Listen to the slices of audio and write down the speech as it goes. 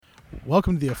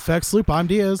Welcome to the Effects Loop. I'm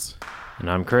Diaz. And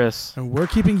I'm Chris. And we're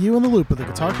keeping you in the loop of the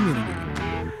guitar community.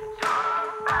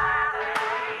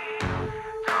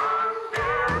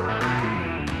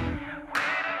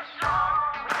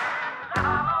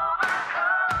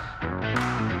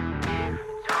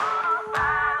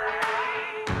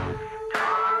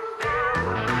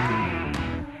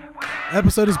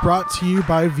 Episode is brought to you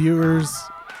by viewers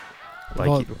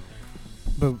Like you.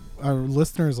 But our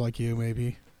listeners like you,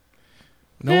 maybe.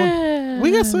 No one. We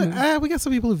got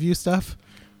some people who view stuff.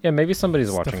 Yeah, maybe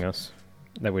somebody's watching us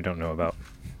that we don't know about.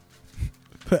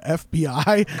 The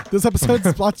FBI. This episode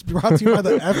is brought to you by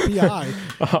the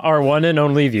FBI. Our one and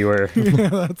only viewer. Yeah,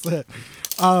 that's it.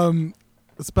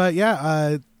 But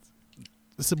yeah,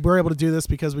 so we're able to do this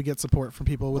because we get support from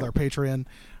people with our Patreon.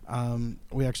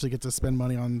 We actually get to spend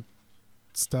money on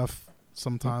stuff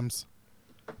sometimes,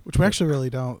 which we actually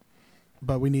really don't,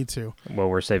 but we need to. Well,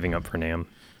 we're saving up for NAMM.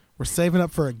 We're saving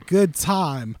up for a good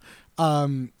time.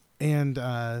 So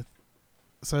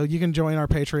you can join our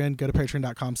Patreon. Go to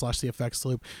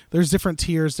patreon.com/theeffectsloop. There's different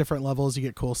tiers, different levels. You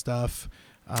get cool stuff.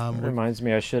 It reminds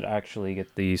me, I should actually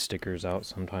get the stickers out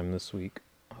sometime this week,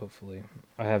 hopefully.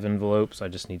 I have envelopes. I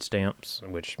just need stamps,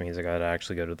 which means I got to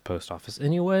actually go to the post office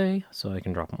anyway, so I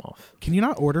can drop them off. Can you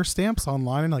not order stamps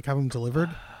online and have them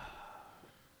delivered?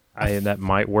 That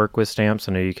might work with stamps.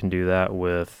 I know you can do that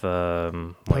with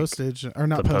postage, or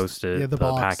not the postage, yeah, the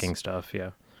packing stuff.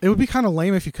 Yeah, it would be kind of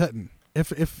lame if you couldn't.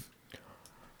 If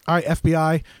all right,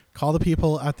 FBI, call the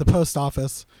people at the post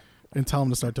office and tell them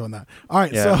to start doing that. All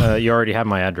right, yeah, so you already have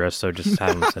my address, so just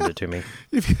have them send it to me.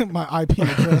 If you get my IP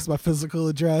address, my physical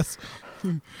address.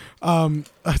 Chris,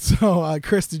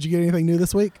 did you get anything new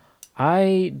this week?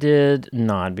 I did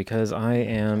not, because I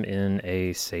am in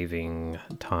a saving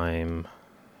time.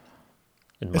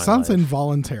 It sounds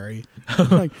involuntary,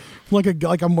 like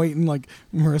I'm waiting. Like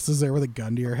Marissa's there with a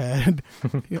gun to your head.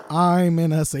 I'm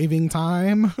in a saving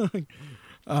time, but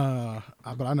I know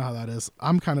how that is.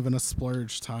 I'm kind of in a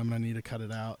splurge time, and I need to cut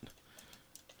it out.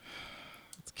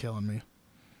 It's killing me.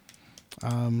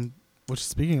 Which,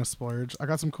 speaking of splurge, I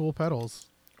got some cool pedals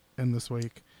in this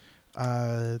week.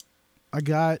 I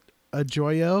got a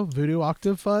Joyo Voodoo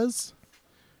Octave Fuzz,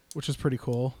 which is pretty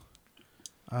cool.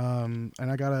 And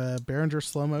I got a Behringer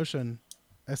Slow Motion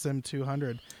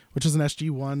SM200, which is an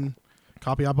SG1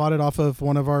 copy. I bought it off of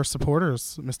one of our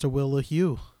supporters, Mr. Will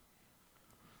LaHue.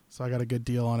 So I got a good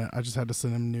deal on it. I just had to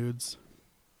send him nudes.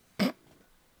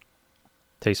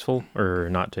 Tasteful or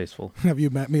not tasteful? Have you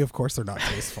met me? Of course they're not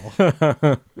tasteful.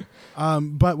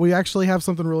 But we actually have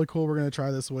something really cool we're going to try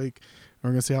this week. We're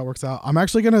going to see how it works out. I'm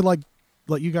actually going to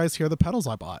let you guys hear the pedals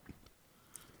I bought.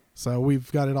 So we've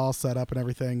got it all set up and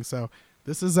everything. So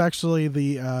this is actually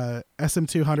the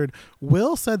SM200.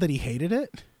 Will said that he hated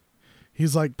it.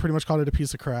 He's pretty much called it a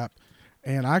piece of crap.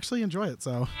 And I actually enjoy it,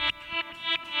 so.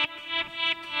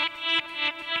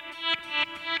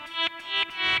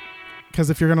 Because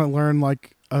if you're going to learn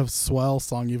a swell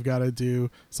song, you've got to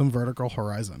do some Vertical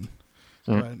Horizon.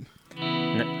 But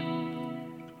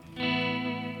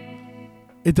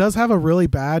it does have a really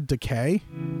bad decay.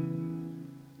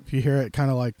 If you hear it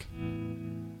kind of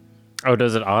Oh,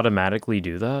 does it automatically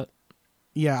do that?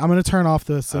 Yeah, I'm going to turn off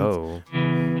the synth. Oh.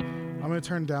 I'm going to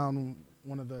turn down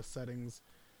one of the settings.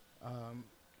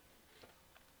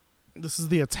 This is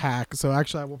the attack. So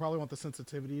actually, I will probably want the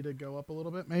sensitivity to go up a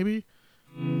little bit, maybe.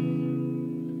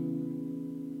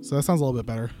 So that sounds a little bit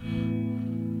better.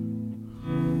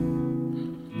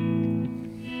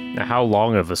 Now, how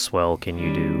long of a swell can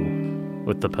you do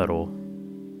with the pedal?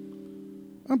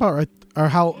 About right. Or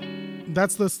how...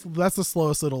 That's the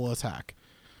slowest it'll attack.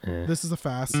 This is a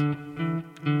fast.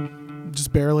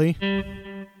 Just barely.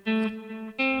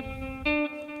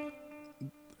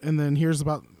 And then here's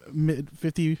about mid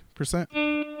 50%.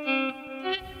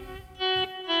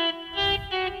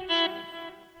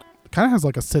 Kind of has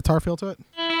a sitar feel to it.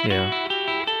 Yeah.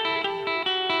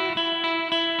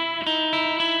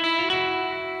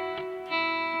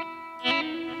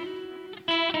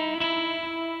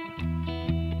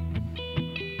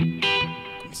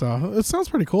 So it sounds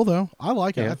pretty cool, though. I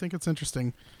like it. I think it's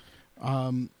interesting.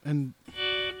 And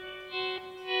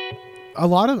a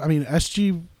lot of,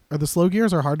 SG or the slow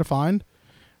gears are hard to find.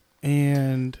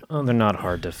 And they're not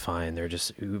hard to find. They're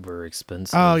just uber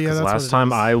expensive. Oh yeah, that's last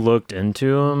time I looked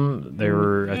into them, they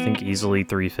were I think easily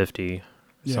 $350,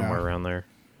 somewhere around there.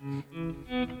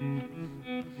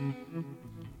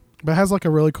 But it has a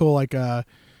really cool it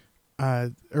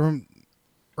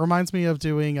reminds me of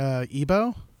doing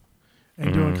EBO.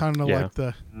 And doing kind of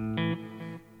the...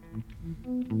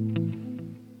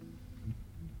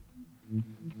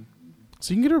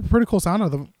 So you can get a pretty cool sound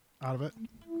out of it.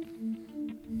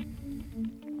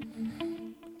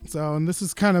 So, and this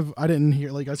is kind of, I didn't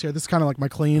hear, like, guys here, this is kind of like my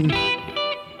clean.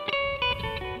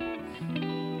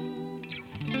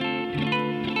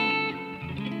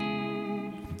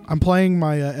 I'm playing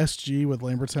my SG with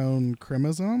Lambertone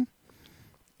Chromosome,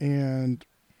 and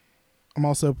I'm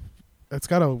also, it's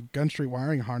got a Gun Street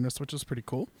wiring harness, which is pretty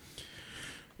cool.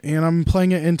 And I'm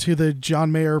playing it into the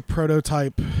John Mayer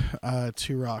prototype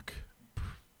 2-rock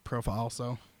profile,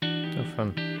 so. Oh,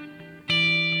 fun.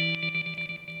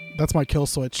 That's my kill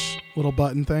switch little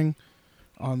button thing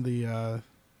on the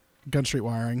Gun Street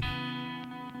wiring.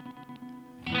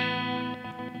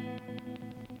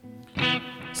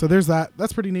 So there's that.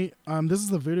 That's pretty neat. This is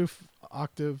the Voodoo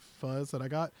Octave fuzz that I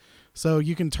got. So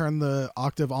you can turn the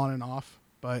octave on and off,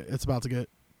 but it's about to get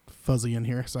fuzzy in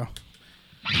here. So.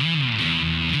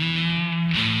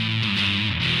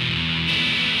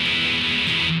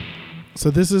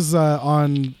 So this is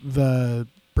on the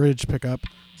bridge pickup.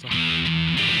 So.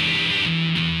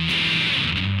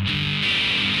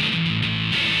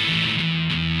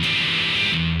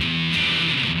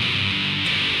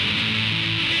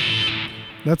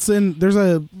 That's in, there's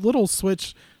a little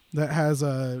switch that has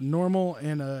a normal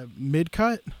and a mid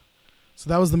cut.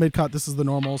 So that was the mid cut. This is the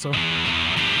normal. So.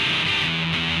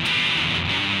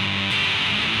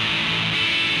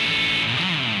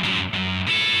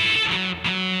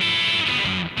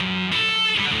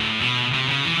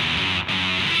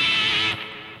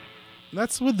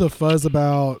 That's with the fuzz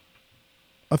about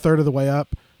a third of the way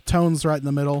up. Tones right in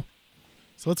the middle.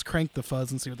 So let's crank the fuzz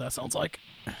and see what that sounds like.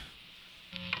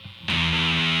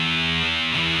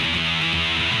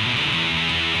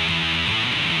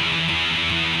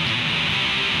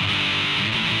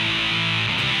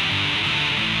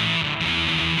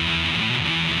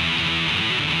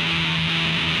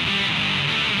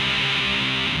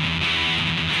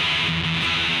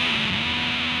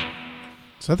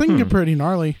 So I think it can get pretty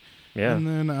gnarly. Yeah. And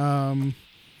then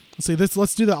let's see this.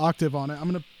 Let's do the octave on it. I'm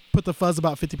gonna put the fuzz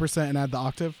about 50% and add the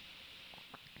octave.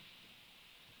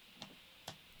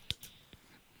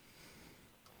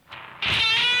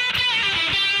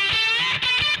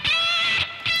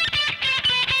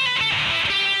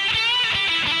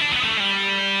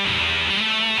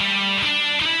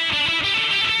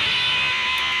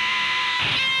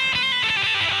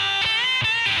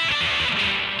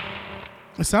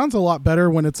 It sounds a lot better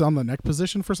when it's on the neck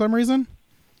position for some reason.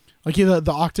 Like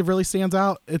the octave really stands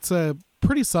out. It's a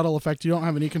pretty subtle effect. You don't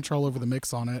have any control over the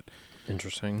mix on it.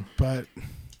 Interesting. But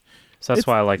so that's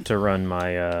why I like to run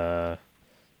my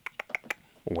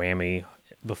whammy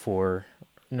before,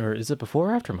 or is it before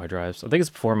or after my drives? I think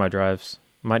it's before my drives.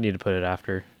 Might need to put it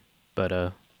after, but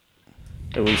at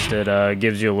least it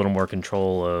gives you a little more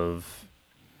control of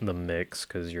the mix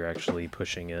because you're actually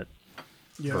pushing it.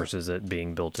 Yeah. Versus it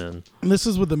being built in. And this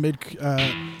is with the mid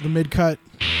cut.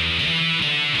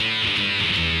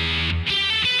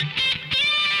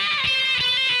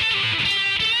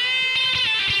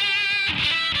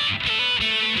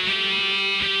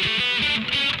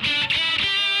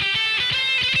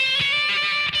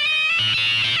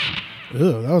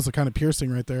 Ew, that was a kind of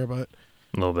piercing right there, but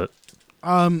a little bit.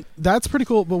 That's pretty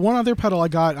cool. But one other pedal I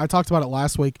got, I talked about it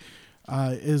last week,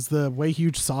 is the Way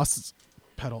Huge Sauce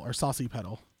pedal or Saucy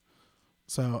pedal.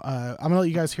 So I'm gonna let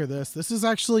you guys hear this. This is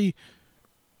actually,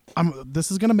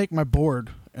 this is gonna make my board,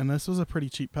 and this was a pretty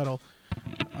cheap pedal.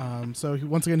 So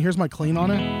once again, here's my clean on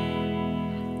it.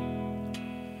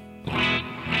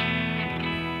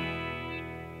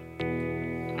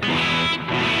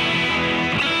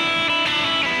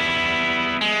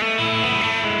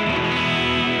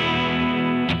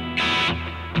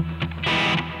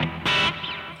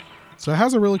 So it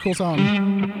has a really cool sound.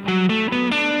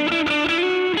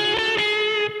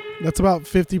 That's about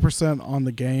 50% on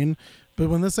the gain. But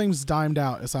when this thing's dimed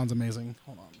out, it sounds amazing.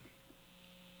 Hold on.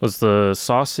 Was the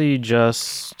Saucy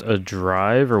just a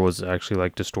drive, or was it actually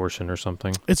like distortion or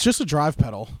something? It's just a drive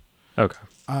pedal. Okay.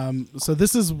 So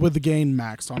this is with the gain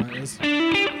maxed on it.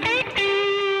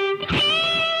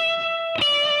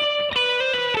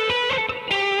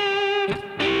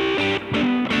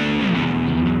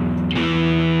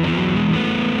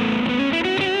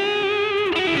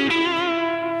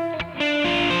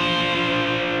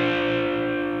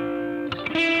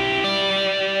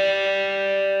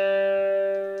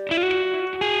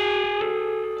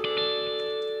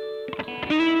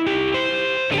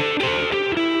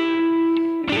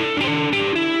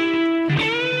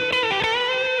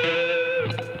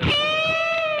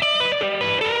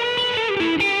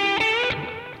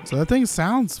 So that thing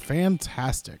sounds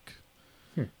fantastic.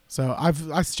 So I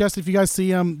suggest if you guys see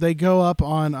them, they go up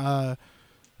on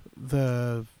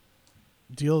the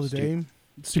deal of the day.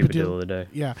 Stupid deal of the day.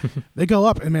 Yeah, they go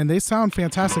up, and man, they sound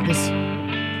fantastic.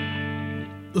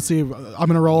 Let's see. I'm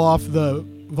gonna roll off the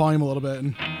volume a little bit.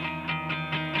 And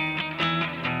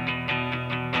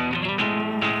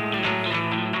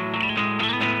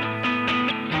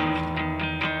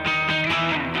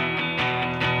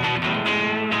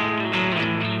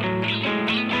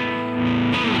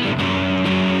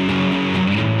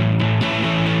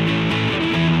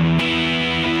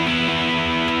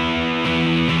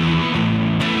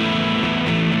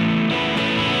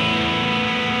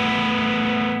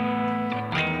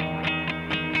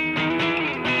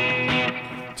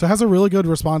so it has a really good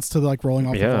response to like rolling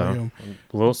off the volume. I'm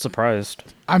a little surprised.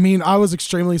 I mean, I was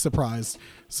extremely surprised.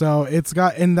 So it's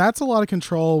got, and that's a lot of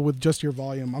control with just your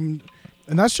volume.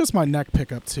 And that's just my neck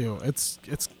pickup too. It's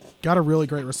got a really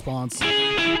great response.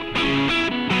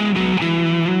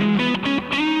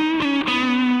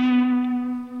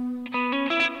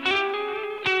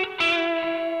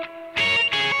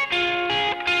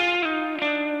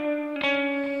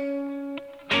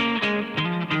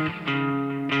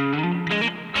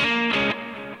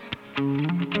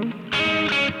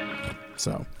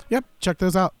 So, yep, check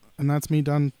those out. And that's me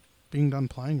being done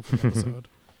playing for the episode.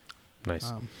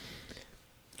 Nice.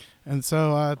 And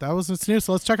so that was its news.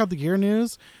 So let's check out the gear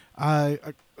news.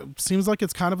 It seems like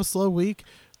it's kind of a slow week,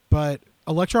 but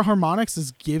Electro Harmonix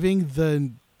is giving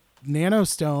the Nano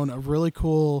Stone a really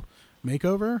cool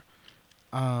makeover.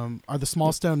 Or the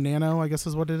Small Stone Nano, I guess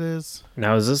is what it is.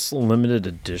 Now, is this limited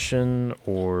edition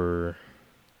or...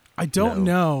 I don't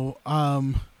know.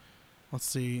 Let's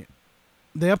see.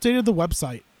 They updated the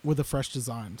website with a fresh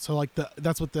design. So like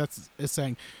that's what is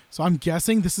saying. So I'm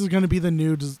guessing this is going to be the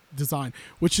new design,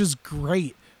 which is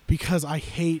great because I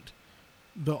hate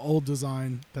the old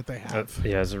design that they have.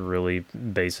 Yeah, it's really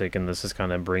basic, and this is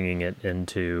kind of bringing it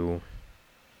into...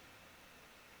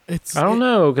 I don't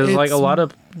know, because like a lot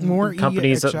of more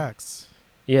companies...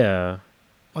 yeah.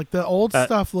 Like the old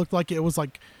stuff looked like it was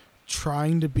like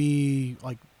trying to be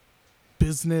like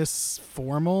business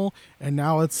formal, and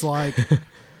now it's like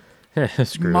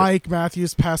Mike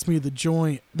Matthews passed me the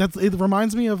joint. It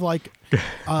reminds me of like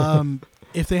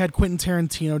if they had Quentin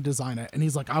Tarantino design it, and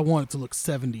he's like, I want it to look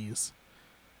 70s.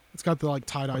 It's got the like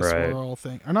tie-dye swirl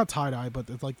thing, or not tie-dye, but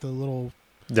it's like the little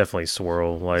definitely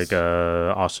swirl, like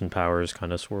Austin Powers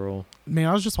kind of swirl. Man,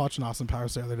 I was just watching Austin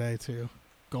Powers the other day too.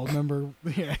 Goldmember.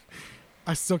 Yeah,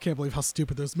 I still can't believe how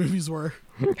stupid those movies were.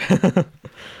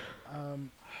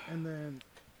 And then,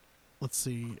 let's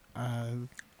see. The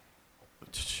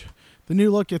new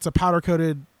look, it's a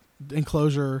powder-coated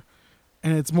enclosure,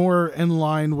 and it's more in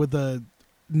line with the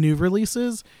new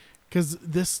releases, because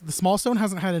the Small Stone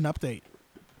hasn't had an update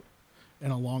in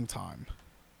a long time.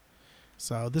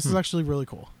 So this is actually really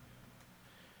cool.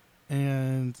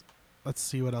 And let's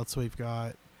see what else we've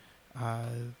got.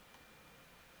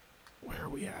 Where are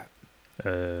we at? I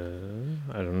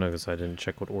don't know, because I didn't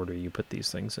check what order you put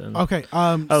these things in. Okay.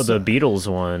 The Beatles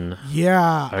one.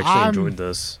 Yeah. I actually enjoyed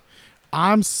this.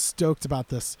 I'm stoked about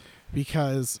this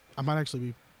because I might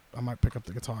pick up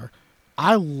the guitar.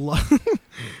 I love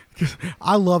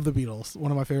the Beatles, one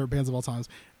of my favorite bands of all times.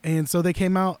 And so they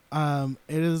came out. It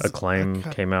is Acclaim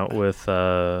came out with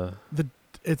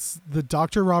it's the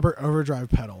Dr. Robert Overdrive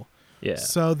pedal. Yeah.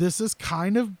 So this has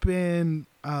kind of been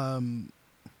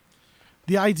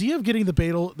the idea of getting the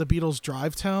Beatles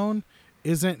drive tone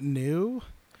isn't new,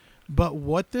 but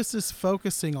what this is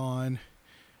focusing on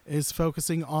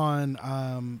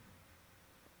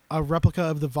a replica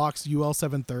of the Vox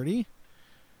UL730,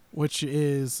 which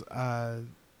is an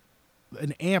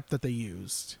amp that they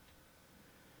used.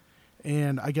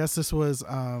 And I guess this was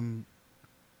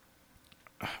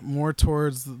more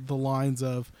towards the lines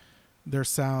of their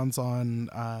sounds on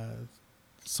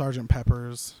Sgt.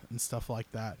 Pepper's and stuff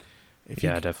like that. I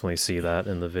definitely see that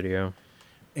in the video.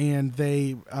 And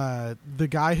they, the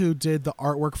guy who did the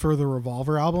artwork for the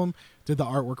Revolver album did the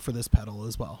artwork for this pedal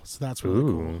as well. So that's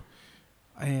really cool.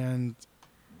 And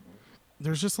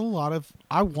there's just a lot of,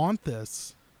 I want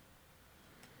this.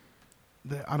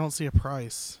 I don't see a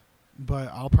price, but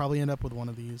I'll probably end up with one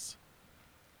of these.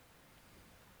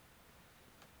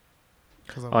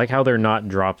 I like how they're not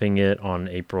dropping it on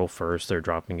April 1st. They're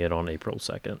dropping it on April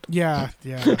 2nd. Yeah.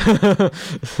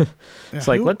 It's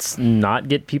like, let's not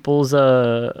get people's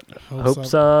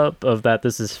hopes up of that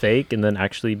this is fake and then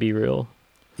actually be real.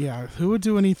 Yeah. Who would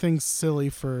do anything silly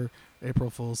for April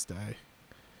Fool's Day?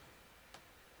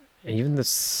 Even the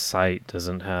site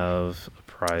doesn't have a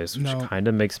price, which kind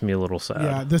of makes me a little sad.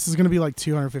 Yeah, this is going to be like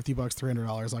 $250,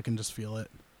 $300. I can just feel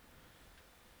it.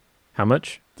 How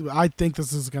much? I think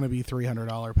this is going to be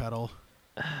 $300 pedal.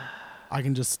 I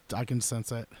can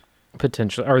sense it.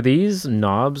 Potentially. Are these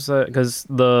knobs? Because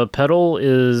the pedal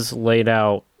is laid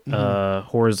out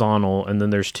horizontal, and then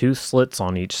there's two slits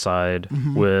on each side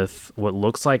with what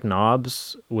looks like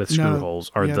knobs with screw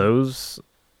holes. Are those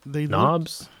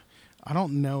knobs? I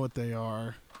don't know what they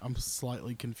are. I'm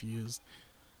slightly confused.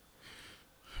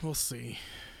 We'll see.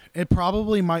 It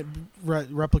probably might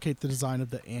replicate the design of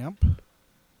the amp.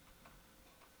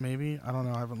 Maybe. I don't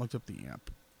know. I haven't looked up the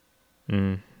amp.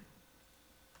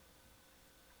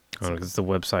 Because the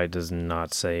website does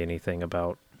not say anything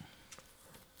about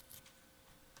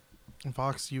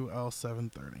Vox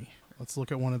UL730. Let's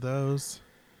look at one of those.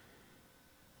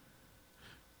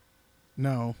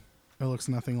 No, it looks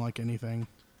nothing like anything.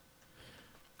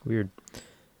 Weird.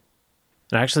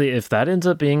 And actually, if that ends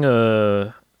up being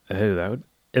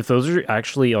if those are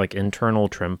actually like internal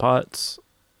trim pots,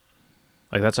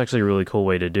 like that's actually a really cool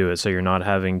way to do it. So you're not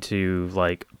having to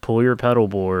like pull your pedal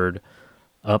board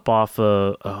up off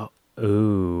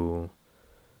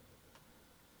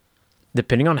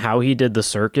depending on how he did the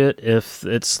circuit, if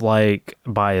it's like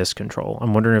bias control.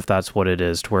 I'm wondering if that's what it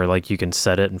is, to where like you can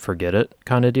set it and forget it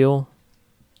kind of deal.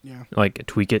 Yeah. Like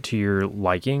tweak it to your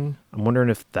liking. I'm wondering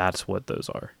if that's what those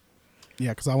are.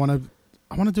 Yeah, because I want to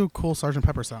do a cool Sgt.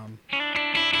 Pepper sound.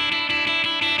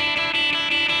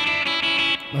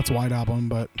 That's White Album,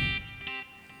 but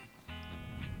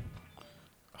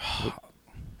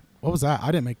what was that? I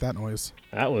didn't make that noise.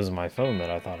 That was my phone that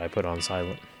I thought I put on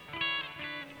silent.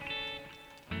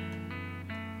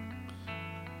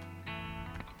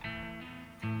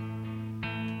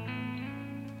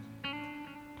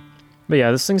 But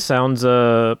yeah, this thing sounds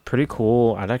pretty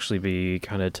cool. I'd actually be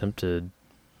kind of tempted.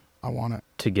 I want it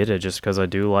to get it just because I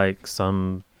do like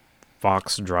some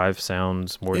Vox Drive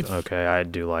sounds more. Okay, I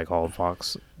do like all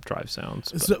Vox Drive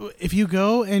sounds. So if you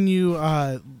go and you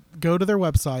go to their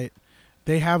website,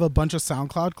 they have a bunch of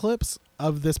SoundCloud clips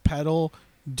of this pedal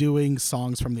doing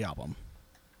songs from the album,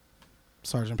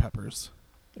 Sgt. Pepper's.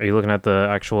 Are you looking at the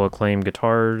actual Acclaim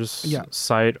Guitars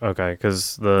site? Okay,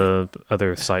 because the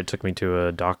other site took me to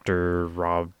a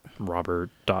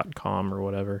drrobert.com or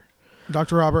whatever.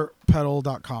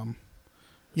 drrobertpedal.com.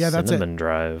 Yeah, that's it. Cinnamon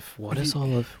Drive. What is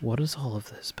all of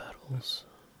this pedals?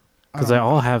 Because they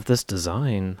all have this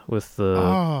design with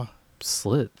the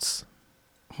slits.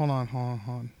 Hold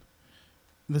on.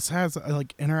 This has a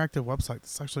interactive website.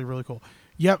 It's actually really cool.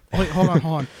 Yep. Wait, hold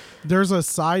on. There's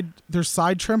side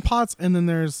trim pots, and then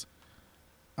there's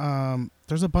a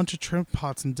bunch of trim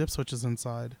pots and dip switches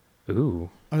inside. Ooh.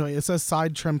 Okay, it says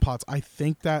side trim pots. I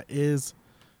think that is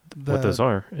what those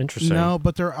are. Interesting. No,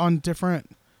 but they're on different.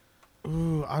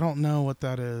 Ooh, I don't know what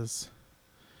that is.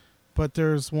 But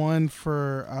there's one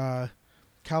for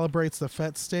calibrates the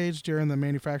FET stage during the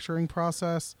manufacturing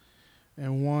process,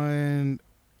 and one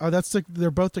they're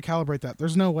both to calibrate that.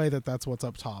 There's no way that's what's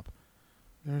up top.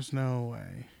 There's no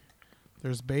way.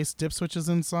 There's bass dip switches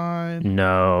inside.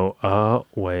 No.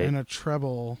 Wait. And a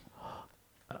treble.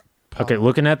 Okay,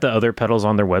 looking at the other pedals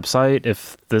on their website,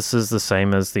 if this is the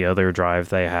same as the other drive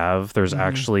they have, there's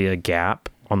actually a gap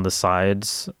on the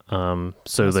sides.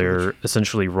 So they're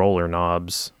essentially roller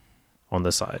knobs on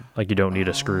the side. Like you don't need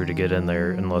a screw to get in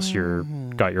there unless you're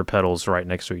got your pedals right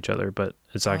next to each other. But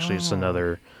it's actually just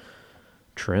another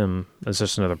trim. It's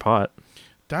just another pot.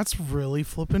 That's really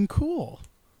flippin' cool.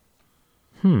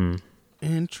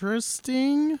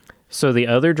 Interesting. So the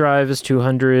other drive is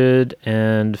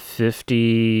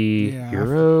 250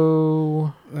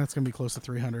 euro. That's going to be close to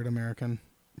 300 American.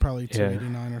 Probably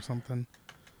 289 or something.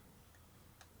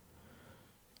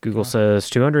 Google says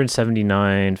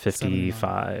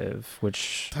 279.55,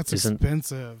 which that's isn't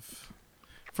expensive.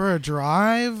 For a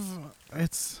drive,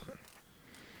 it's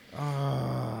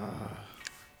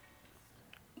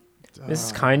this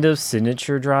is kind of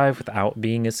signature drive without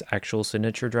being its actual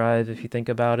signature drive, if you think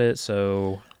about it.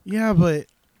 So yeah, but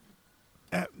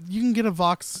you can get a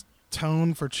Vox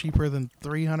Tone for cheaper than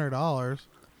 $300.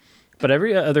 But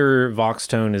every other Vox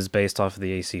Tone is based off of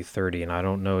the AC30, and I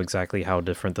don't know exactly how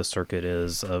different the circuit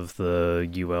is of the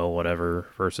UL whatever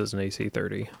versus an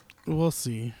AC30. We'll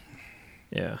see.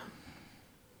 Yeah.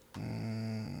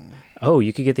 Oh,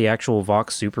 you could get the actual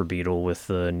Vox Super Beetle with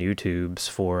the new tubes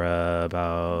for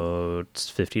about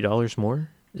 $50 more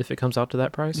if it comes out to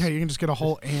that price. Yeah, you can just get a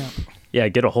whole amp. Yeah,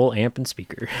 get a whole amp and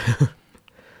speaker.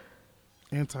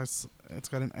 It's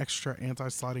got an extra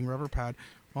anti-sliding rubber pad.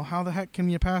 Well, how the heck can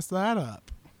you pass that up?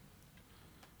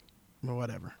 But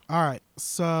whatever. All right,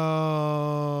 so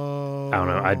I don't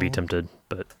know. I'd be tempted,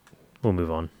 but we'll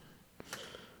move on.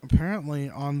 Apparently,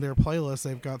 on their playlist,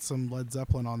 they've got some Led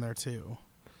Zeppelin on there too.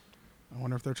 I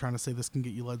wonder if they're trying to say this can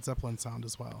get you Led Zeppelin sound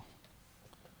as well.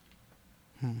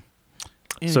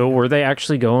 So were they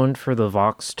actually going for the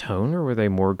Vox tone, or were they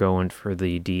more going for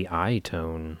the DI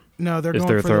tone? No, they're if going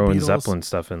they're for throwing the Beatles. Zeppelin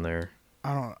stuff in there.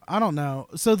 I don't know.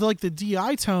 So the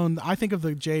DI tone, I think of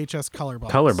the JHS color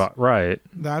box. Color box, right?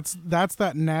 That's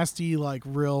that nasty, like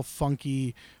real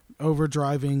funky,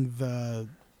 overdriving the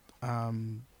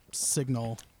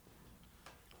signal.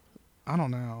 I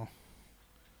don't know.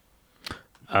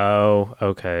 Oh,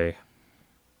 okay.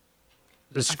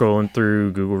 Just scrolling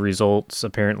through Google results,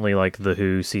 apparently like The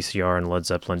Who, CCR, and Led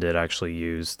Zeppelin did actually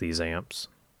use these amps.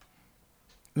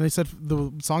 And they said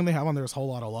the song they have on there is "Whole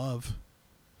Lot of Love."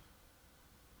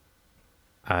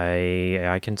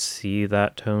 I can see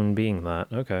that tone being that.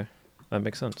 Okay, that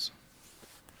makes sense.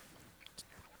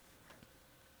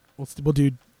 We'll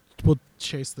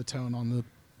chase the tone on the.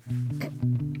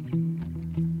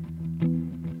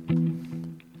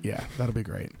 Yeah, that'll be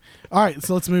great. All right,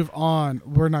 so let's move on.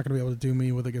 We're not going to be able to do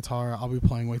me with a guitar. I'll be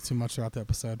playing way too much throughout the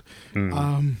episode.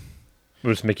 We'll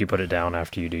just make you put it down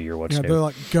after you do your what's new. They're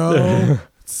like, go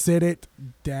sit it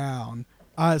down.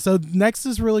 So next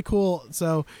is really cool.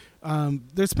 So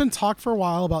there's been talk for a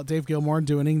while about Dave Gilmour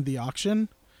doing the auction,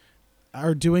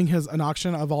 or doing an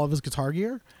auction of all of his guitar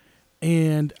gear,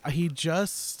 and he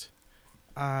just,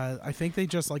 I think they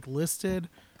just like listed,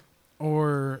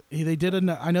 or they did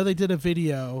I know they did a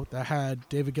video that had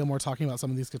David Gilmour talking about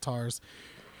some of these guitars.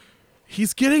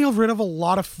 He's getting rid of a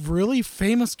lot of really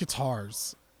famous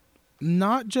guitars,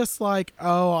 not just like,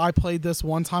 oh, I played this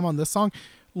one time on this song,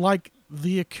 like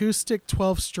the acoustic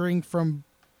 12-string from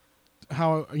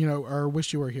or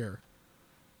Wish You Were Here.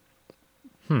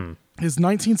 His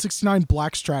 1969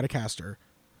 Black Stratocaster,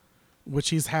 which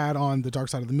he's had on The Dark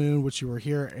Side of the Moon, Wish You Were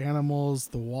Here, Animals,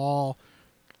 The Wall,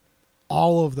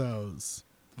 all of those.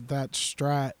 That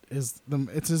Strat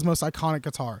it's his most iconic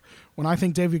guitar. When I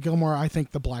think David Gilmour, I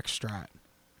think the Black Strat.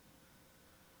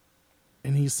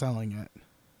 And he's selling it.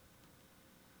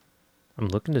 I'm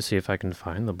looking to see if I can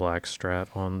find the Black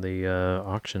Strat on the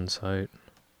auction site.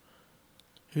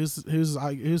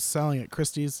 Who's selling it?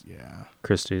 Christie's? Yeah.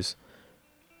 Christie's.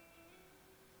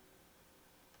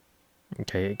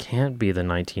 Okay, it can't be the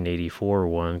 1984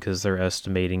 one because they're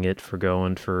estimating it for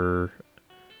going for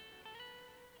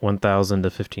 1,000 to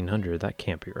 1,500. That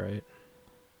can't be right.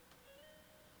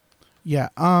 Yeah.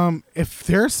 If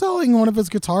they're selling one of his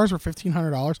guitars for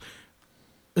 $1,500,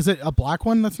 is it a black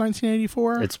one that's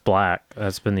 1984? It's black.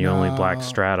 That's been the only black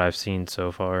Strat I've seen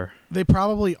so far. They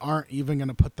probably aren't even going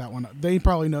to put that one up. They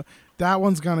probably know that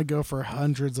one's going to go for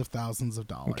hundreds of thousands of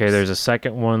dollars. Okay, there's a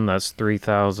second one that's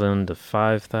 3,000 to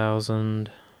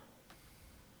 5,000.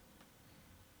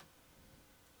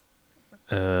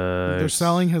 They're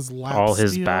selling his lap all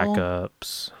his steel.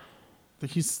 backups.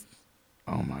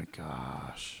 Oh my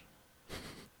gosh.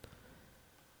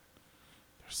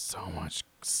 There's so much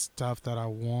stuff that I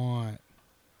want.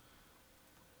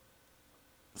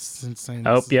 This is insane.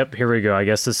 Yep, here we go. I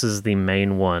guess this is the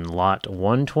main one. Lot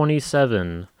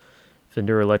 127.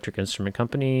 Fender Electric Instrument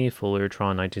Company,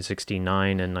 Fullertron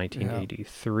 1969 and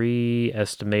 1983. Yep.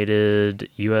 Estimated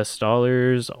US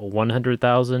dollars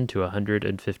 100,000 to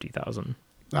 150,000.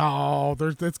 Oh,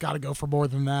 it's got to go for more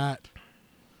than that.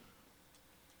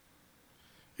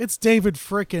 It's David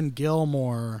frickin'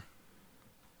 Gilmour.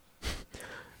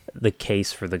 The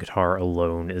case for the guitar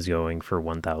alone is going for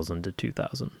 1,000 to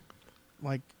 2,000.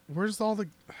 Like, where's all the...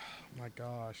 Oh my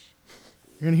gosh.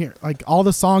 You're going to hear, like, all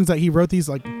the songs that he wrote these,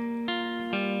 like...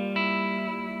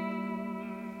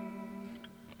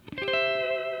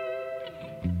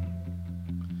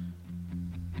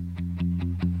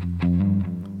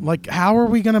 Like, how are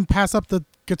we going to pass up the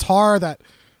guitar that...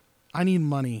 I need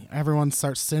money. Everyone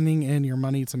starts sending in your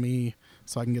money to me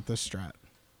so I can get this Strat.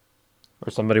 Or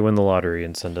somebody win the lottery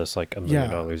and send us like $1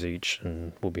 million each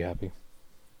and we'll be happy.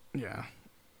 Yeah.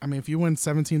 I mean, if you win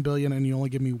 $17 billion and you only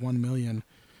give me $1 million,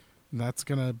 that's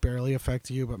going to barely affect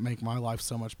you but make my life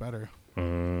so much better.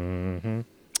 Mm-hmm.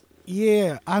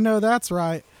 Yeah, I know that's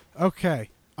right. Okay.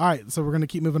 All right, so we're going to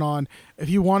keep moving on. If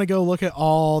you want to go look at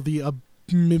all the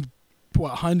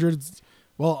hundreds...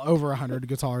 Well, over 100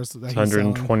 guitars that he's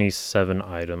 127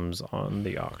 selling. items on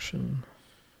the auction.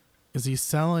 Is he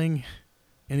selling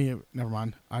any... Never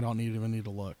mind. I don't even need to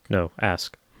look. No,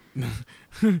 ask.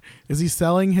 Is he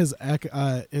selling his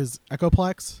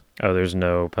Echoplex? Oh, there's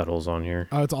no pedals on here.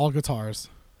 Oh, it's all guitars.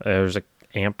 There's an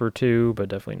amp or two, but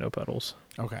definitely no pedals.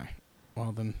 Okay.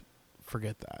 Well, then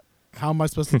forget that. How am I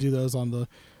supposed to do those on the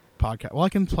podcast? Well, I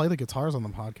can play the guitars on the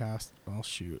podcast. Well,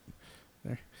 shoot.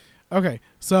 There. Okay,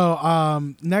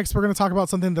 so next we're going to talk about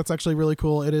something that's actually really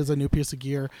cool. It is a new piece of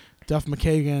gear. Duff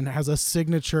McKagan has a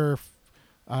signature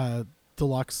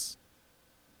deluxe.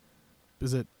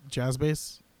 Is it jazz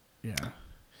bass? Yeah.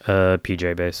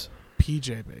 PJ bass.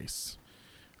 PJ bass.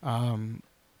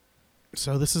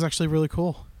 So this is actually really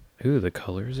cool. Ooh, the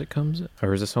colors it comes in?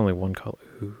 Or is this only one color?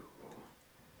 Ooh.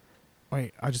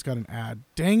 Wait, I just got an ad.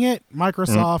 Dang it,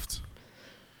 Microsoft.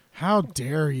 How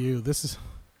dare you?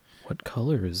 What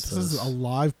color is this? This is a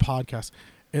live podcast.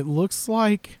 It looks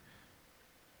like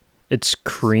it's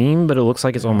cream, but it looks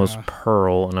like it's almost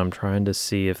pearl, and I'm trying to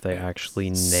see if they actually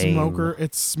name...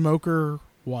 It's smoker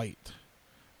white.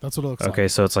 That's what it looks like. Okay,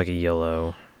 so it's like a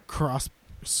yellow.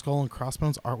 Skull and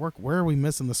Crossbones artwork? Where are we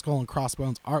missing the Skull and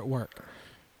Crossbones artwork?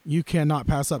 You cannot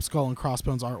pass up Skull and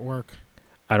Crossbones artwork.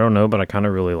 I don't know, but I kind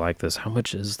of really like this. How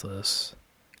much is this?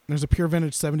 There's a pure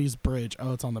vintage 70s bridge.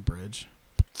 Oh, it's on the bridge.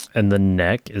 And the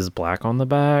neck is black on the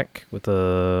back with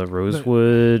a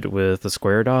rosewood with the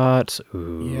square dots.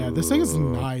 Ooh. Yeah, this thing is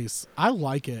nice. I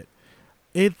like it.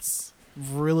 It's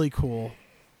really cool.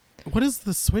 What is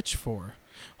the Switch for?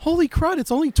 Holy crud,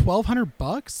 it's only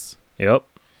 $1,200? Yep.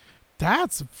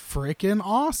 That's freaking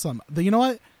awesome. You know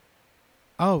what?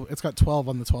 Oh, it's got 12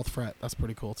 on the 12th fret. That's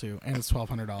pretty cool too. And it's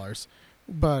 $1,200.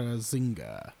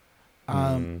 Bazinga.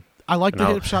 I like the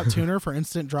Hipshot tuner for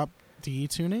instant drop D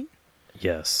tuning.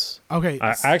 Yes. Okay.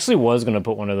 I actually was going to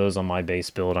put one of those on my bass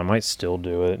build. I might still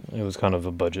do it. It was kind of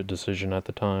a budget decision at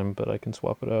the time, but I can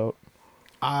swap it out.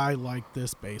 I like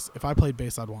this bass. If I played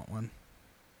bass, I'd want one.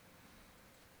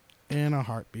 In a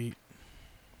heartbeat.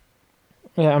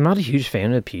 Yeah, I'm not a huge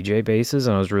fan of PJ basses,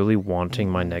 and I was really wanting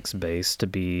my next bass to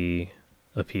be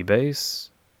a P bass.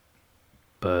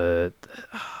 But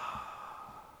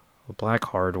the black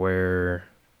hardware,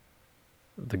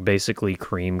 the basically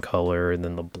cream color, and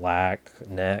then the black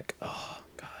neck. Oh,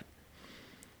 God.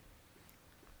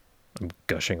 I'm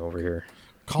gushing over here.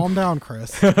 Calm down,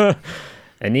 Chris. I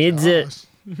needs it.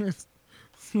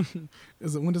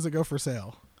 When does it go for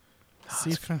sale?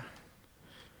 I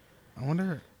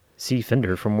wonder. See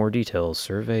Fender for more details.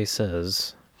 Survey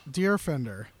says. Dear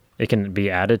Fender. It can be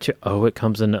added to... Oh, it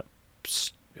comes in...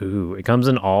 Ooh, it comes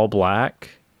in all black.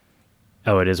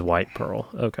 Oh, it is white pearl.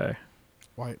 Okay.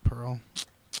 White pearl.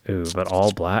 Ooh, but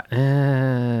all black... You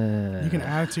can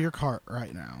add it to your cart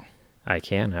right now. I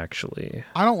can, actually.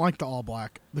 I don't like the all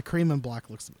black. The cream and black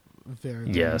looks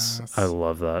very yes, nice. I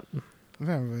love that.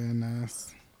 Very, very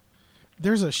nice.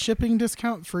 There's a shipping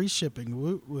discount, free shipping.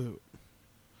 Woot, woot.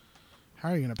 How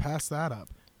are you going to pass that up?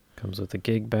 Comes with a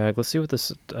gig bag. Let's see what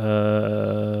this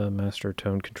master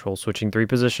tone control switching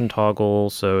 3-position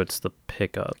toggle. So it's the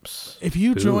pickups. If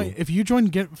you join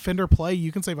Get Fender Play,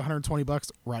 you can save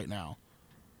 $120 right now.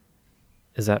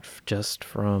 Is that just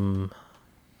from?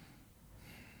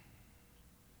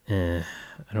 I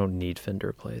don't need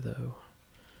Fender Play though.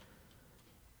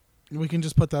 We can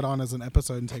just put that on as an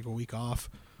episode and take a week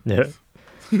off. Yeah.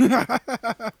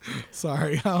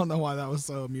 Sorry, I don't know why that was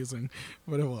so amusing,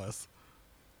 but it was.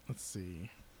 Let's see.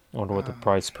 I wonder what the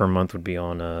price per month would be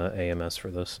on AMS for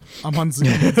this. I'm on Z.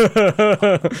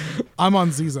 I'm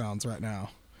on Z-Zounds right now.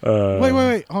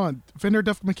 Wait. Hold on. Fender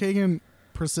Duff McKagan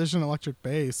Precision Electric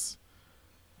Bass.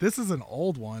 This is an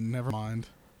old one. Never mind.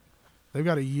 They've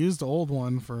got a used old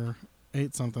one for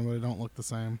 8 something, but it don't look the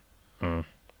same. No,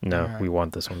 right. We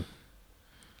want this one.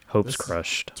 Hopes This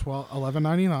crushed.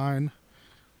 $11.99.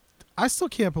 I still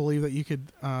can't believe that you could.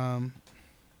 All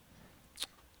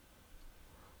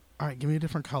right, give me a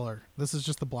different color. This is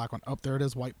just the black one. Oh, there it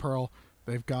is, white pearl.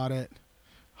 They've got it.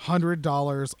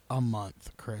 $100 a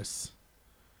month, Chris.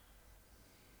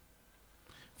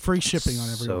 Free shipping on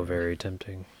every So order. very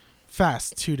tempting.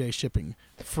 Fast 2-day shipping.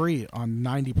 Free on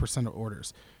 90% of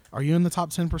orders. Are you in the top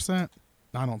 10%?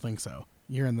 I don't think so.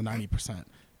 You're in the 90%.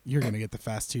 You're going to get the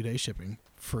fast 2-day shipping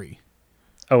free.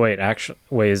 Oh, wait.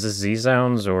 Is this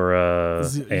Z-Sounds or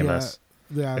AMS?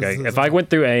 Yeah. Okay. If I went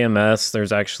through AMS,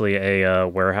 there's actually a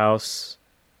warehouse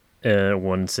in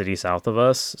one city south of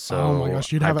us. So oh my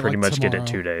gosh, you'd have I pretty much tomorrow. get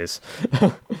it 2 days.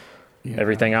 Yeah.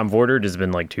 Everything I've ordered has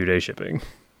been like 2-day shipping.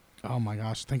 Oh my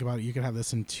gosh, think about it. You could have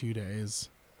this in 2 days.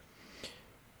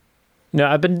 No,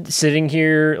 I've been sitting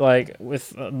here like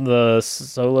with the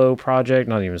solo project,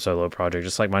 not even solo project,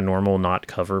 just like my normal not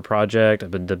cover project.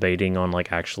 I've been debating on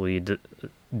like actually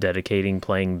dedicating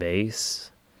playing bass.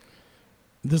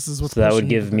 This is what. So that would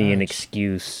give me an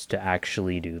excuse to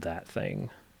actually do that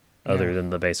thing, other than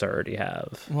the bass I already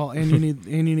have. Well, and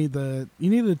you need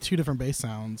the 2 different bass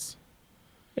sounds.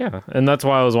 Yeah, and that's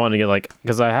why I was wanting to get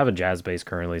because I have a jazz bass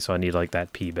currently, so I need like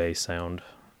that P bass sound.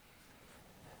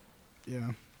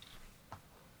 Yeah.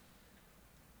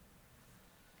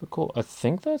 But cool. I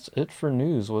think that's it for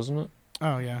news, wasn't it?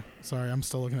 Oh yeah. Sorry, I'm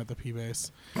still looking at the P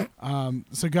bass.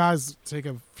 So guys, take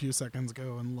a few seconds,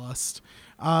 go and lust.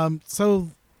 So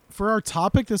for our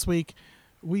topic this week,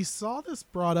 We saw this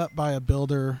brought up by a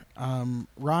builder.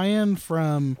 Ryan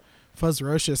from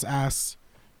Fuzzrocious asks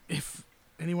if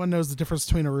anyone knows the difference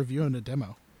between a review and a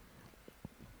demo.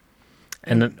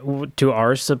 And to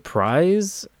our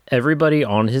surprise, everybody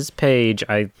on his page,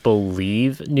 I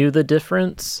believe, knew the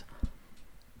difference.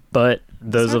 But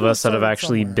those of us that have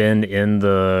actually been in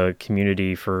the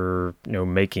community for,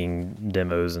 making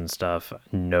demos and stuff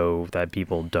know that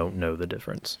people don't know the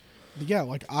difference. Yeah,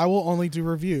 like I will only do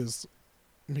reviews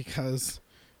because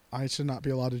I should not be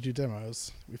allowed to do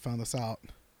demos. We found this out.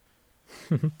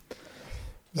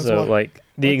 So,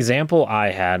 the example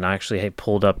I had, and I actually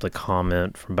pulled up the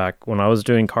comment from back when I was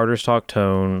doing Carter's Talk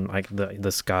Tone,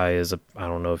 this guy is, I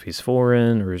don't know if he's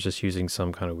foreign or is just using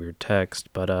some kind of weird text,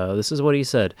 but this is what he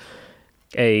said.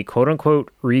 A quote-unquote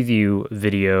review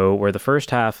video where the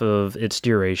first half of its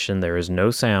duration there is no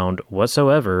sound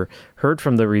whatsoever heard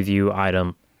from the review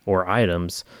item or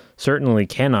items certainly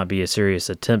cannot be a serious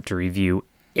attempt to review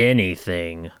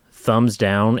anything. Thumbs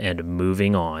down and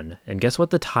moving on. And guess what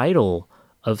the title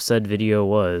of said video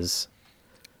was?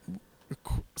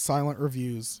 Silent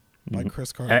Reviews by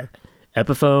Chris Carter.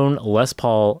 Epiphone Les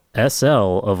Paul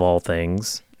SL of all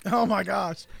things. Oh my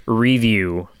gosh.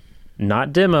 Review.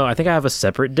 Not demo. I think I have a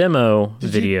separate demo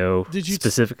video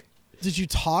specific. Did you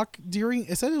talk during?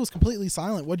 It said it was completely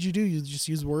silent. What'd you do? You just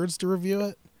use words to review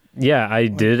it? Yeah, I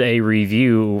did a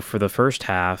review for the first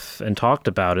half and talked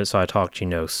about it. So I talked,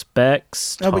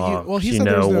 specs, he said there's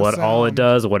no what sound. all it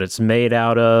does, what it's made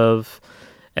out of.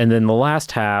 And then the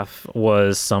last half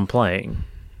was some playing.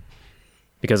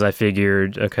 Because I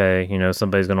figured, okay,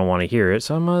 somebody's going to want to hear it.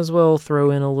 So I might as well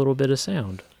throw in a little bit of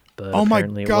sound. But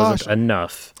apparently it wasn't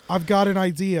enough. I've got an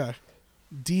idea.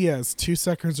 Diaz, 2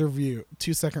 second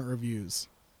reviews.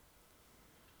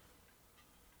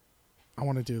 I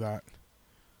want to do that.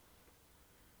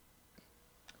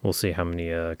 We'll see how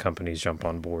many companies jump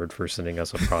on board for sending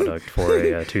us a product for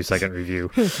a 2-second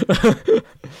review.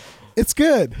 It's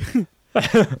good.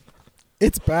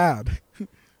 It's bad.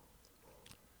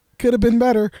 Could have been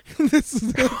better. And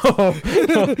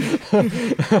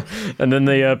then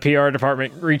the PR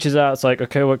department reaches out. It's like,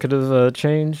 okay, what could have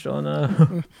changed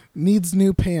on? Needs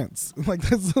new pants. Like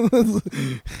that's.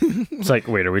 It's like,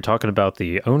 wait, are we talking about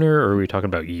the owner or are we talking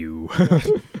about you?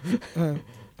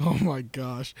 Oh my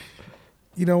gosh.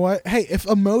 You know what? Hey, if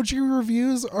emoji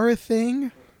reviews are a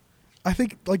thing, I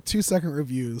think 2-second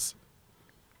reviews.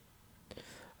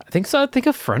 I think so. I think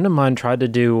a friend of mine tried to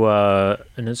do an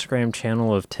Instagram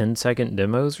channel of 10-second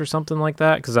demos or something like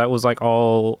that, because that was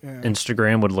all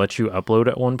Instagram would let you upload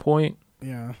at one point.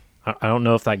 Yeah. I don't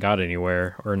know if that got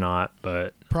anywhere or not,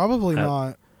 but... Probably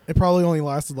not. It probably only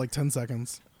lasted 10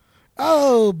 seconds.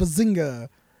 Oh, bazinga.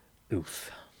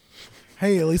 Oof.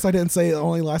 Hey, at least I didn't say it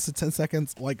only lasted 10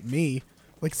 seconds like me.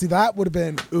 See, that would have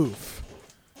been oof.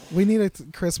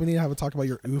 Chris, we need to have a talk about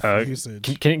your oof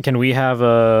usage. Can we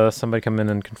have somebody come in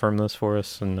and confirm this for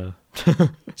us? And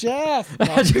Jeff!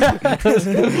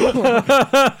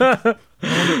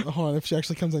 Hold on, if she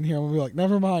actually comes in here, I'm going to be like,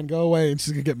 never mind, go away, and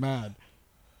she's going to get mad.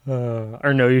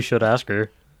 Or no, you should ask her.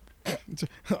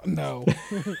 No.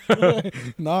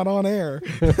 Not on air.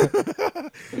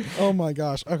 Oh my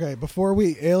gosh. Okay, before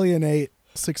we alienate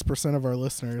 6% of our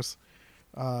listeners.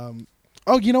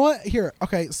 You know what? Here.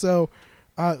 Okay, so...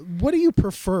 what do you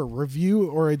prefer, review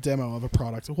or a demo of a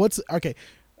product?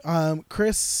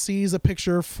 Chris sees a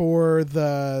picture for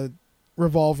the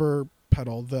Revolver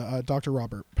pedal, the Dr.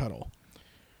 Robert pedal.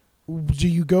 Do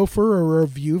you go for a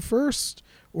review first,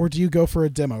 or do you go for a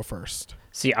demo first?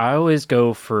 See, I always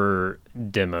go for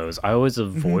demos. I always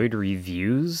avoid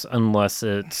reviews unless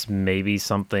it's maybe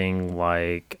something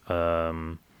like...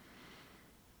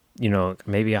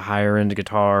 maybe a higher end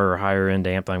guitar or higher end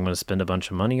amp that I'm going to spend a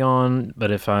bunch of money on.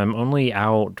 But if I'm only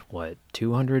out,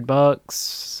 $200,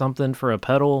 something for a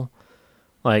pedal,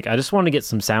 I just want to get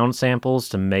some sound samples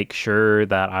to make sure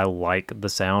that I like the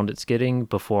sound it's getting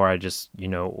before I just,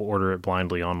 order it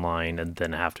blindly online and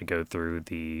then have to go through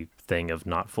the thing of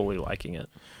not fully liking it.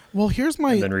 Well,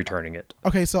 and then returning it.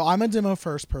 Okay, so I'm a demo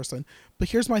first person, but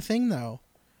here's my thing though.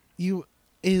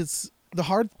 The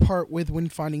hard part with when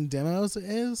finding demos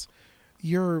is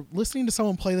you're listening to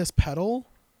someone play this pedal,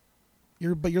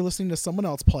 but you're listening to someone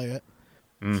else play it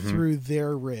through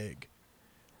their rig.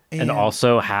 And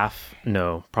also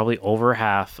probably over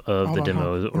half of the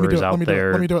demos out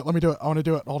there. Let me do it. I want to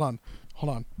do it. Hold on.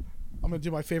 I'm going to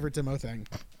do my favorite demo thing.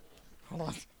 Hold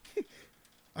on.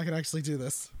 I can actually do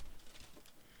this.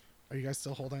 Are you guys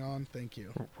still holding on? Thank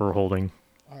you. We're holding.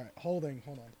 All right, holding.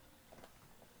 Hold on.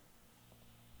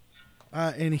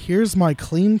 And here's my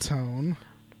clean tone.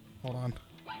 Hold on.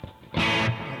 Oh,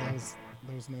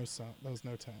 there was no sound. There was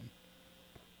no tone.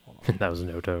 Hold on. That was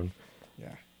no tone.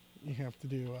 Yeah, you have to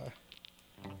do.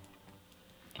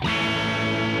 I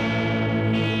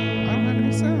don't have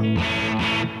any sound.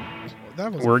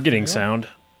 That was. We're getting sound.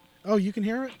 Oh, you can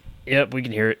hear it? Yep, we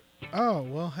can hear it. Oh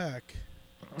well, heck.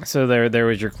 So there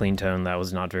was your clean tone. That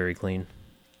was not very clean.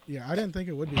 Yeah, I didn't think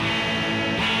it would be.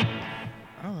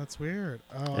 Oh, that's weird.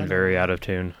 Oh, And very out of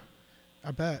tune.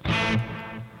 I bet.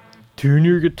 Tune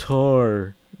your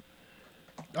guitar.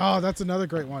 Oh, that's another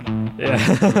great one.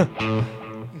 Yeah.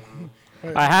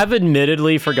 I have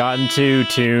admittedly forgotten to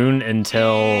tune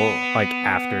until like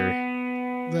after.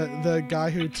 The guy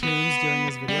who tunes during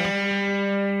his video.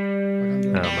 Like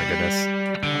Oh my goodness.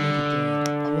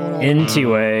 I'm going all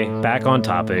Anyway, back on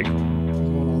topic.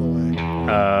 I'm going all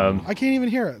the way. I can't even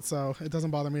hear it, so it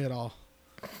doesn't bother me at all.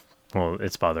 Well,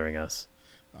 it's bothering us.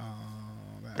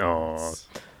 That Oh. hurts.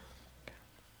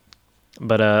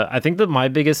 But I think that my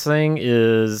biggest thing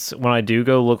is when I do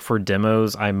go look for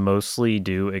demos, I mostly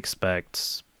do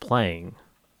expect playing.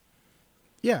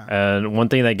 Yeah. And one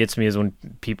thing that gets me is when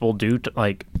people do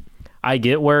like, I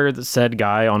get where the said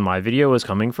guy on my video was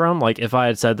coming from. Like if I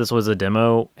had said this was a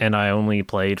demo and I only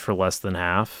played for less than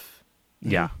half,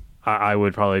 yeah, I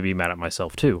would probably be mad at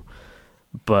myself too.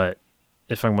 But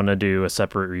if I'm going to do a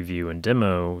separate review and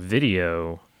demo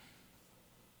video,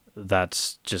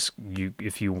 that's just you.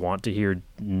 If you want to hear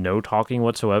no talking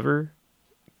whatsoever,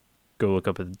 go look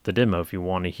up at the demo. If you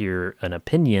want to hear an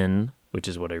opinion, which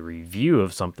is what a review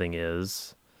of something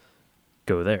is,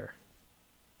 go there.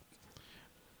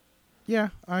 Yeah,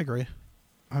 I agree.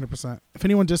 100%. If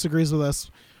anyone disagrees with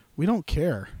us, we don't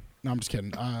care. No, I'm just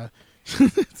kidding. I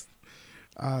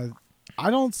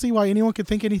don't see why anyone could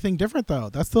think anything different, though.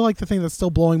 That's still like the thing that's still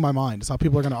blowing my mind. Is how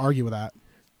people are going to argue with that.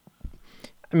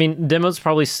 I mean, demos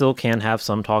probably still can have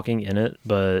some talking in it,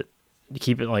 but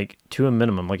keep it like to a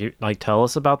minimum. Like tell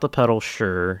us about the pedal,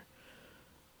 sure,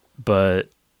 but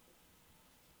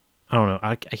I don't know.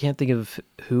 I can't think of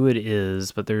who it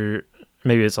is, but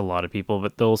maybe it's a lot of people,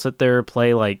 but they'll sit there,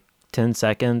 play like 10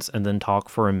 seconds and then talk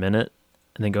for a minute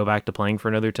and then go back to playing for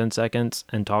another 10 seconds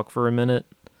and talk for a minute.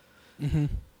 Mm-hmm.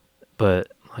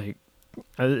 But like,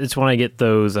 it's when I get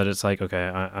those that it's like, okay,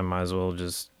 I might as well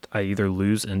I either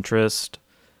lose interest,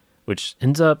 which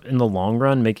ends up in the long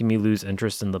run making me lose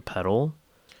interest in the pedal.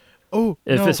 Oh,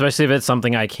 no. Especially if it's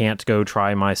something I can't go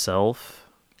try myself.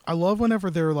 I love whenever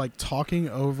they're like talking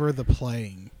over the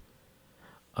playing.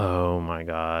 Oh my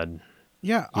God.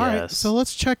 Yeah. All right. Yes. So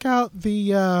let's check out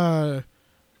the, I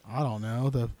don't know,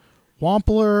 the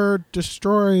Wampler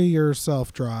Destroy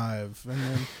Yourself drive. And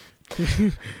then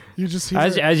you just hear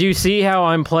as you see how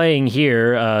I'm playing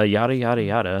here, yada, yada,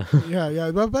 yada.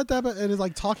 yeah. But it is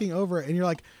like talking over it and you're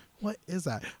like, what is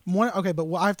that?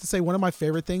 But I have to say one of my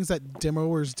favorite things that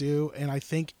demoers do, and I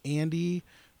think Andy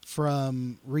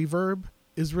from Reverb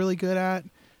is really good at,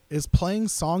 is playing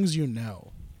songs you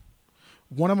know.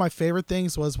 One of my favorite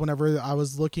things was whenever I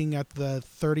was looking at the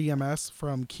 30ms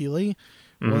from Keeley,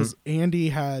 was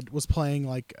Andy was playing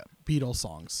like Beatles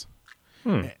songs,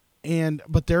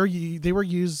 but they were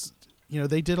used.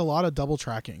 They did a lot of double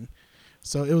tracking,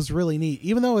 so it was really neat.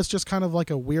 Even though it's just kind of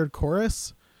like a weird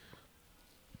chorus,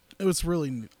 it was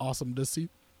really awesome to see.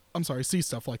 See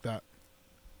stuff like that.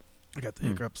 I got the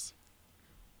hiccups.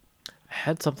 I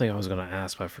had something I was going to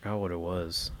ask, but I forgot what it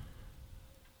was.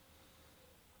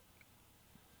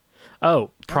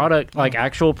 Oh,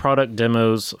 actual product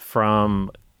demos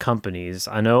from companies.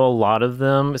 I know a lot of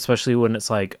them, especially when it's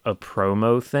like a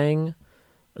promo thing,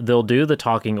 they'll do the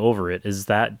talking over it. Is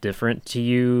that different to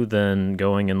you than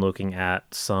going and looking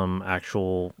at some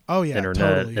actual internet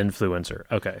totally. influencer?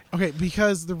 Okay,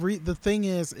 because the thing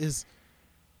is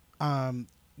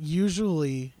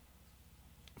usually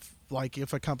like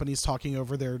if a company's talking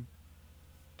over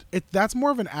that's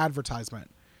more of an advertisement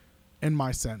in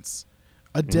my sense.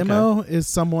 A demo is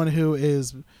someone who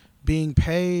is being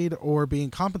paid or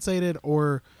being compensated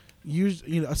or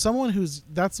someone who's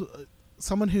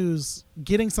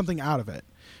getting something out of it.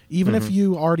 Even if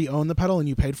you already own the pedal and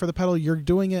you paid for the pedal, you're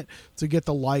doing it to get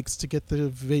the likes, to get the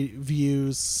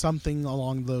views, something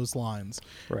along those lines.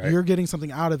 Right. You're getting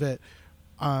something out of it.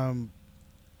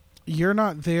 You're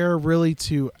not there really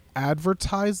to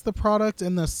advertise the product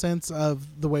in the sense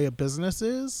of the way a business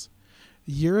is.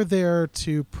 You're there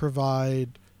to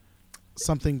provide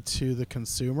something to the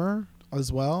consumer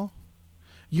as well.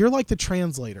 You're like the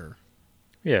translator.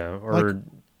 Yeah, or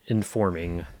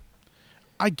informing.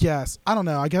 I guess. I don't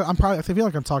know. I feel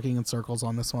like I'm talking in circles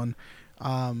on this one.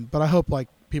 But I hope like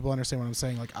people understand what I'm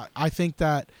saying. Like I think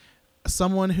that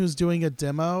someone who's doing a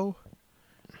demo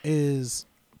is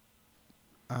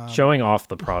Showing off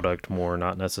the product more,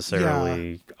 not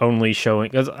necessarily only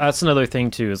showing. 'Cause that's another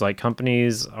thing too. Is like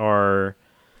companies are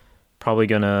probably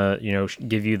gonna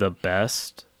give you the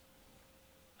best,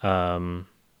 like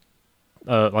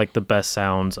the best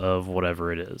sounds of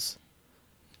whatever it is.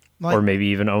 Like, Or maybe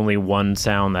even only one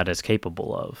sound that is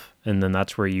capable of. And then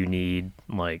that's where you need,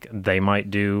 like, they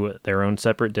might do their own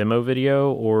separate demo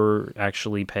video or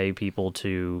actually pay people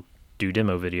to do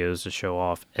demo videos to show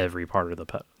off every part of the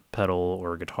pedal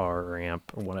or guitar or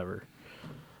amp or whatever.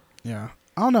 yeah.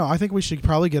 I don't know. I think we should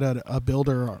probably get a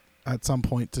builder at some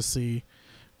point to see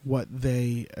what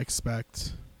they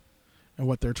expect and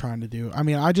what they're trying to do. I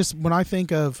mean, when I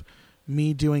think of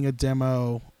me doing a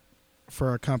demo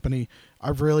for a company,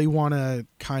 I really want to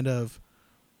kind of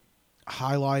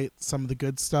highlight some of the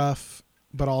good stuff,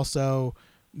 but also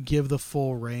give the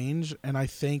full range. And I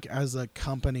think as a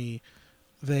company,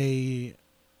 they,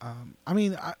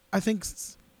 I think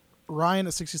Ryan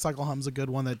at 60 Cycle Hum's a good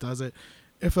one that does it.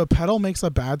 If a pedal makes a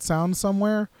bad sound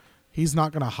somewhere, he's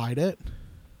not going to hide it.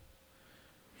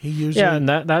 He usually, and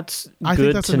that's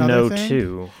good to know thing.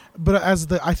 Too. But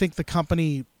I think the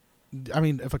company,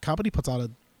 if a company puts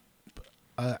out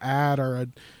a ad or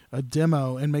a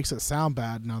demo and makes it sound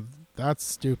bad, now that's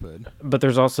stupid. But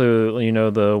there's also,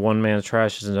 the one man's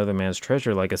trash is another man's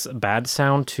treasure. Like a bad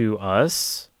sound to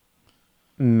us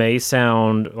may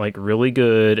sound like really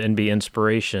good and be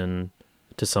inspiration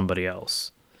to somebody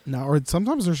else. No, or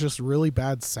sometimes there's just really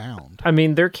bad sound. I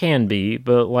mean, there can be,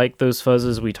 but like those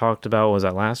fuzzes we talked about, was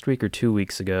that last week or 2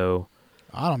 weeks ago?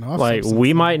 I don't know. Like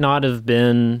we might not have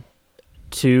been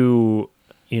too,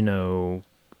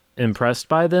 impressed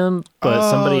by them,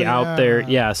 but somebody out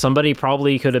there, somebody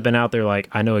probably could have been out there like,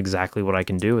 I know exactly what I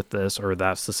can do with this, or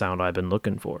that's the sound I've been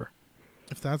looking for.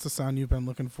 If that's the sound you've been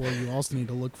looking for, you also need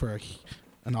to look for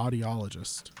an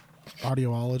audiologist,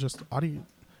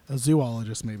 a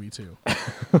zoologist maybe too.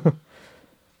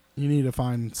 You need to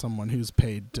find someone who's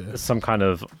paid to... Some kind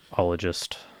of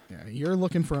ologist. Yeah, you're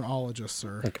looking for an ologist,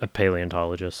 sir. Like a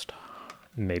paleontologist,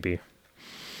 maybe.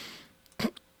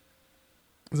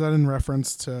 Is that in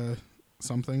reference to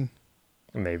something?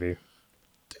 Maybe.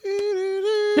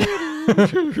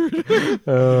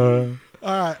 All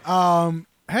right.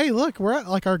 Hey, look, we're at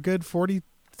like our good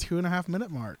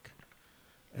 42.5-minute mark.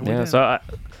 Yeah, so I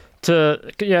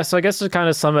guess to kind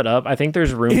of sum it up, I think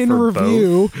there's room in for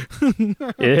review.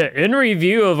 Both. In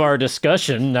review of our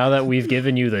discussion, now that we've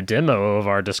given you the demo of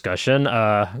our discussion,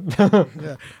 yeah.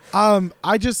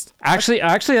 Actually,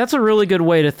 that's a really good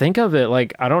way to think of it.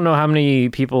 Like, I don't know how many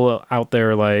people out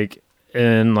there, like,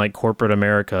 in, like, corporate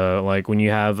America, like, when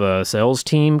you have a sales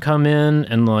team come in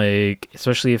and, like,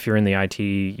 especially if you're in the IT,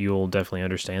 you'll definitely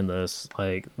understand this.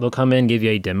 Like, they'll come in, give you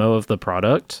a demo of the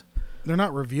product. They're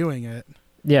not reviewing it.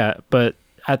 Yeah, but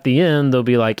at the end they'll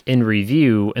be like in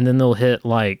review, and then they'll hit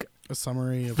like a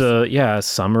summary of the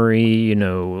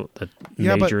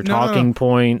major talking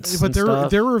points. But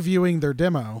they're reviewing their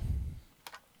demo.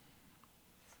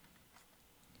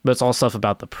 But it's all stuff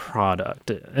about the product,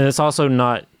 and it's also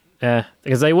not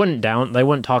because they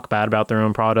wouldn't talk bad about their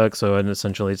own product. So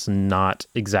essentially, it's not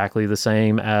exactly the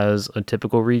same as a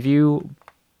typical review,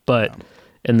 but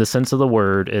in the sense of the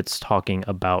word, it's talking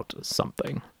about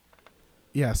something.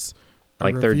 Yes.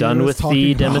 Like they're done with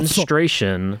the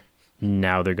demonstration.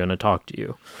 Now they're going to talk to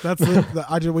you. That's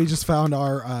we just found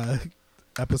our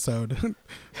episode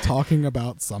talking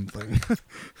about something.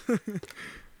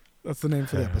 That's the name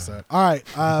for the episode. All right.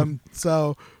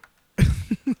 So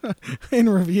in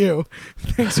review,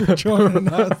 thanks for joining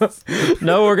us.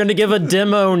 No, we're going to give a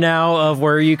demo now of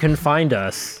where you can find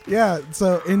us. Yeah.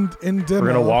 So in demo, we're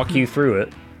going to walk you through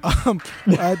it.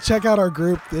 Check out our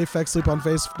group, the Effects Loop, on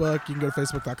Facebook. You can go to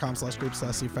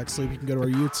facebook.com/group/effectsloop. You can go to our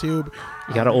YouTube.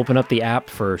 You got to open up the app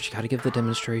first. You got to give the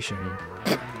demonstration.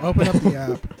 Open up the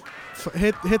app.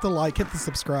 Hit the like, hit the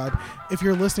subscribe. If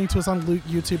you're listening to us on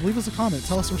YouTube, leave us a comment.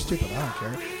 Tell us we're stupid. I don't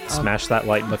care. Smash that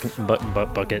like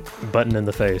button in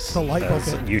the face. The like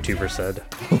as bucket. YouTuber said.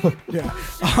 Yeah.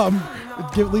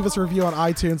 Leave us a review on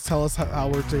iTunes. Tell us how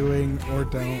we're doing or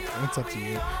don't. It's up to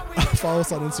you. Follow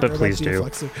us on Instagram. But please do.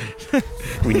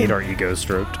 We need our ego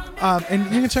stroked. And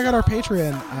you can check out our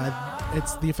Patreon.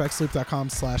 It's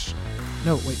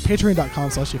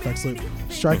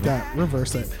patreon.com/effectsloop. Strike that,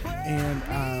 reverse it,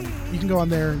 and you can go on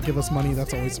there and give us money.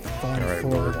 That's always fun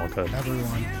for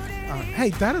everyone. Hey,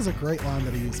 that is a great line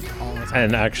that he used all the time.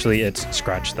 And actually, it's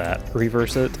scratch that,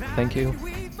 reverse it. Thank you.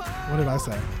 What did I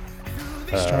say?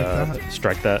 Strike that.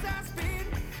 Strike that.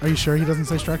 Are you sure he doesn't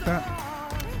say strike that?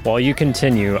 While you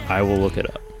continue, I will look it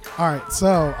up. All right.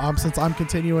 So since I'm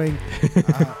continuing,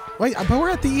 wait, but we're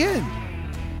at the end.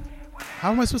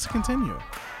 How am I supposed to continue?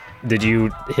 Did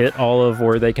you hit all of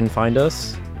where they can find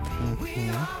us?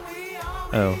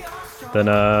 Oh, then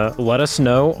let us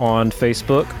know on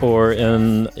Facebook or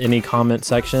in any comment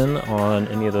section on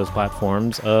any of those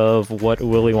platforms of what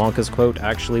Willy Wonka's quote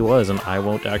actually was, and I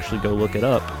won't actually go look it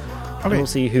up. Okay. We'll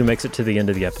see who makes it to the end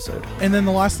of the episode. And then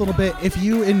the last little bit, if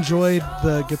you enjoyed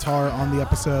the guitar on the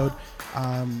episode,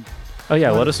 oh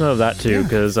yeah, let us know of that too,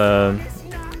 because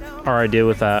our idea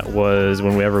with that was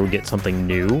whenever we get something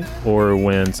new or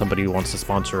when somebody wants to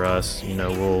sponsor us,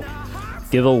 we'll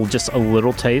give just a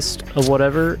little taste of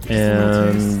whatever,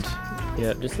 and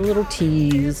yeah, just a little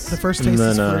tease. The first taste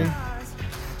is free.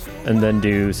 And then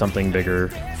do something bigger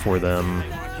for them,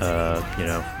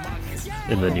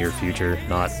 in the near future,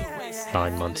 not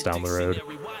 9 months down the road.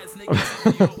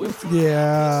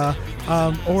 Yeah.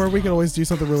 Or we could always do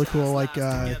something really cool, like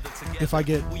if I've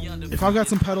got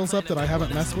some pedals up that I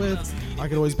haven't messed with, I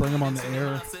could always bring them on the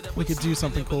air. We could do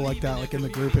something cool like that, like in the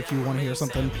group. If you want to hear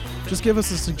something, just give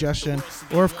us a suggestion.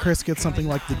 Or if Chris gets something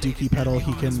like the Dookie pedal,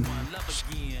 he can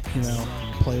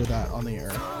play with that on the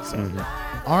air. So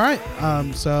all right,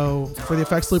 so for the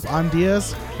Effects Loop, I'm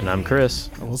Diaz, and I'm Chris.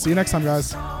 We'll see you next time,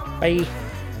 guys. Bye.